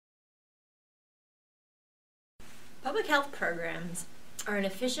Public health programs are an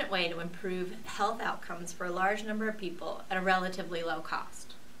efficient way to improve health outcomes for a large number of people at a relatively low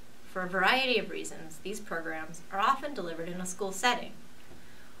cost. For a variety of reasons, these programs are often delivered in a school setting.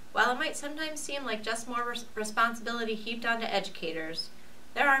 While it might sometimes seem like just more responsibility heaped onto educators,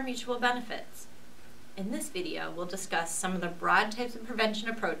 there are mutual benefits. In this video, we'll discuss some of the broad types of prevention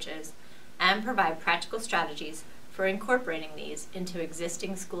approaches and provide practical strategies for incorporating these into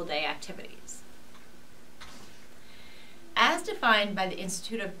existing school day activities. As defined by the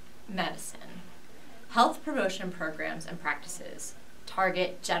Institute of Medicine, health promotion programs and practices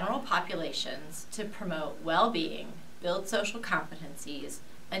target general populations to promote well-being, build social competencies,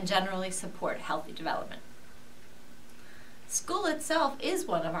 and generally support healthy development. School itself is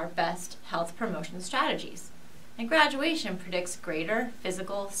one of our best health promotion strategies, and graduation predicts greater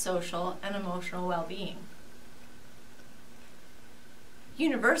physical, social, and emotional well-being.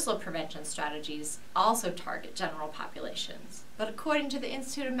 Universal prevention strategies also target general populations, but according to the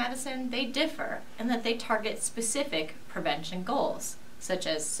Institute of Medicine, they differ in that they target specific prevention goals, such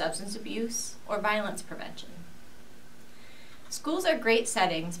as substance abuse or violence prevention. Schools are great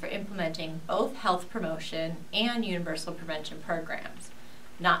settings for implementing both health promotion and universal prevention programs,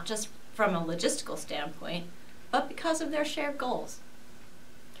 not just from a logistical standpoint, but because of their shared goals.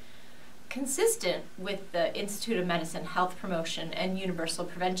 Consistent with the Institute of Medicine health promotion and universal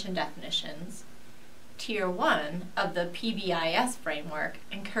prevention definitions, Tier 1 of the PBIS framework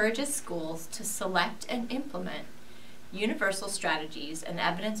encourages schools to select and implement universal strategies and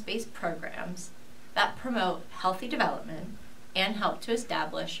evidence-based programs that promote healthy development and help to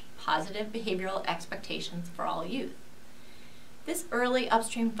establish positive behavioral expectations for all youth. This early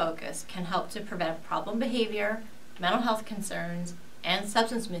upstream focus can help to prevent problem behavior, mental health concerns, and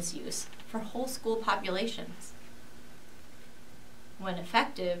substance misuse for whole school populations. When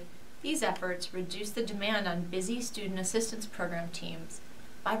effective, these efforts reduce the demand on busy student assistance program teams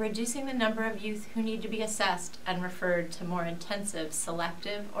by reducing the number of youth who need to be assessed and referred to more intensive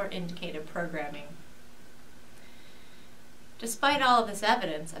selective or indicated programming. Despite all of this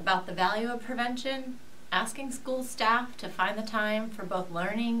evidence about the value of prevention, asking school staff to find the time for both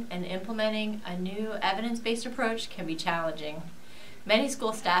learning and implementing a new evidence-based approach can be challenging. Many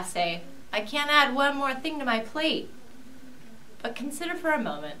school staff say, "I can't add one more thing to my plate." But consider for a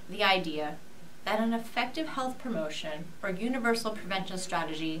moment the idea that an effective health promotion or universal prevention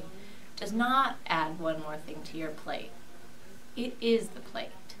strategy does not add one more thing to your plate. It is the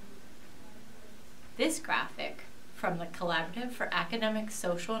plate. This graphic from the Collaborative for Academic,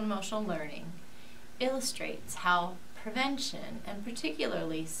 Social, and Emotional Learning illustrates how prevention, and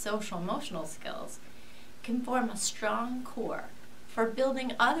particularly social-emotional skills, can form a strong core for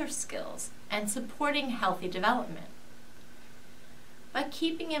building other skills and supporting healthy development. By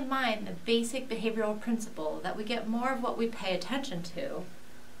keeping in mind the basic behavioral principle that we get more of what we pay attention to,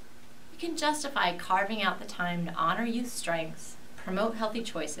 we can justify carving out the time to honor youth strengths, promote healthy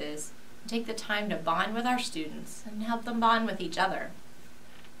choices, and take the time to bond with our students and help them bond with each other.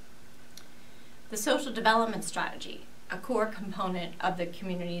 The social development strategy, a core component of the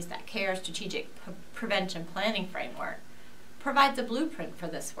Communities That Care strategic prevention planning framework, provides a blueprint for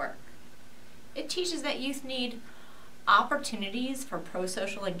this work. It teaches that youth need opportunities for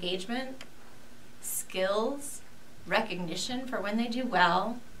pro-social engagement, skills, recognition for when they do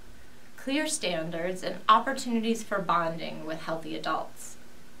well, clear standards, and opportunities for bonding with healthy adults.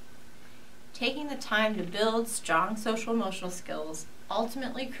 Taking the time to build strong social-emotional skills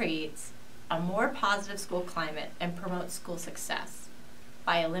ultimately creates a more positive school climate and promotes school success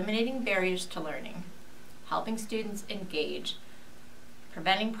by eliminating barriers to learning, helping students engage,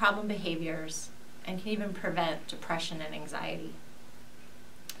 preventing problem behaviors, and can even prevent depression and anxiety.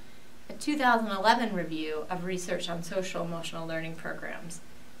 A 2011 review of research on social-emotional learning programs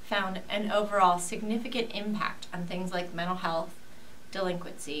found an overall significant impact on things like mental health,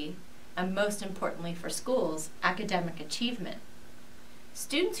 delinquency, and most importantly for schools, academic achievement.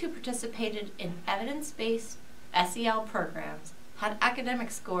 Students who participated in evidence-based SEL programs had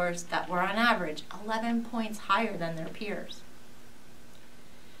academic scores that were on average 11 points higher than their peers.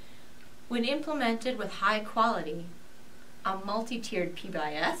 When implemented with high quality, a multi-tiered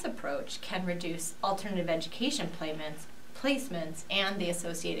PBIS approach can reduce alternative education placements and the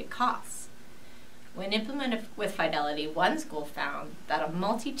associated costs. When implemented with fidelity, one school found that a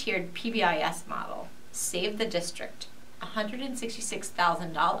multi-tiered PBIS model saved the district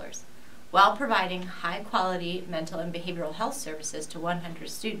 $166,000 while providing high-quality mental and behavioral health services to 100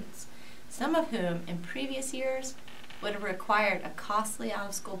 students, some of whom in previous years would have required a costly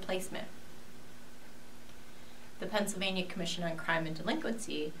out-of-school placement. The Pennsylvania Commission on Crime and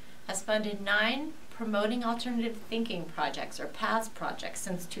Delinquency has funded 9 Promoting Alternative Thinking Projects, or PATHS projects,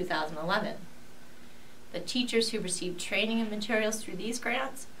 since 2011. The teachers who received training and materials through these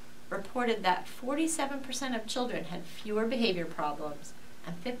grants reported that 47% of children had fewer behavior problems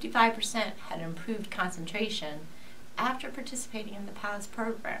and 55% had improved concentration after participating in the PATHS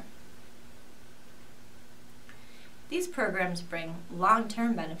program. These programs bring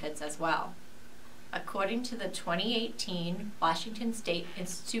long-term benefits as well. According to the 2018 Washington State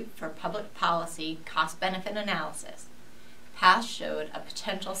Institute for Public Policy cost-benefit analysis, PATHS showed a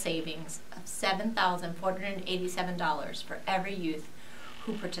potential savings of $7,487 for every youth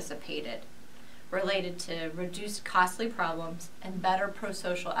who participated, related to reduced costly problems and better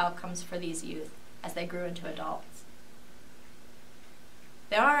pro-social outcomes for these youth as they grew into adults.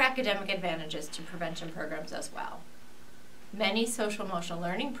 There are academic advantages to prevention programs as well. Many social-emotional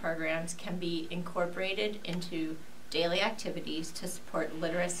learning programs can be incorporated into daily activities to support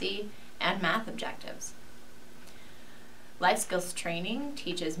literacy and math objectives. Life skills training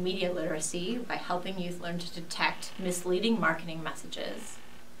teaches media literacy by helping youth learn to detect misleading marketing messages.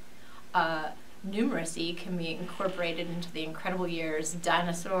 Numeracy can be incorporated into the Incredible Years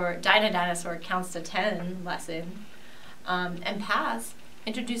Dinah Dinosaur Counts to 10 lesson. And PATHS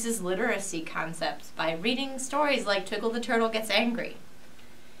introduces literacy concepts by reading stories like Twinkle the Turtle Gets Angry.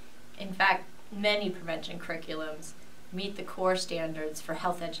 In fact, many prevention curriculums meet the core standards for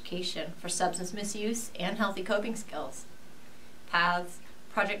health education for substance misuse and healthy coping skills. PATHS,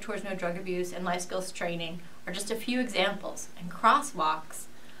 Project Towards No Drug Abuse, and life skills training are just a few examples, and crosswalks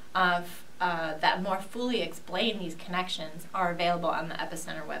of that more fully explain these connections are available on the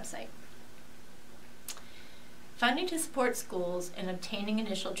Epicenter website. Funding to support schools in obtaining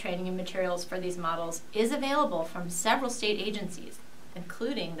initial training and materials for these models is available from several state agencies,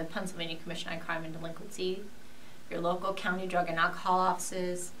 including the Pennsylvania Commission on Crime and Delinquency, your local county drug and alcohol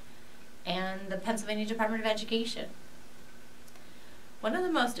offices, and the Pennsylvania Department of Education. One of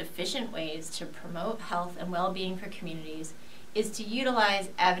the most efficient ways to promote health and well-being for communities is to utilize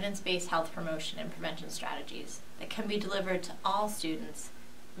evidence-based health promotion and prevention strategies that can be delivered to all students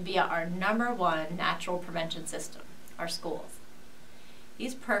via our #1 natural prevention system, our schools.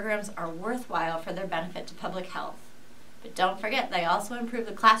 These programs are worthwhile for their benefit to public health, but don't forget they also improve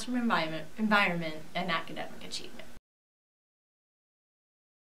the classroom environment and academic achievement.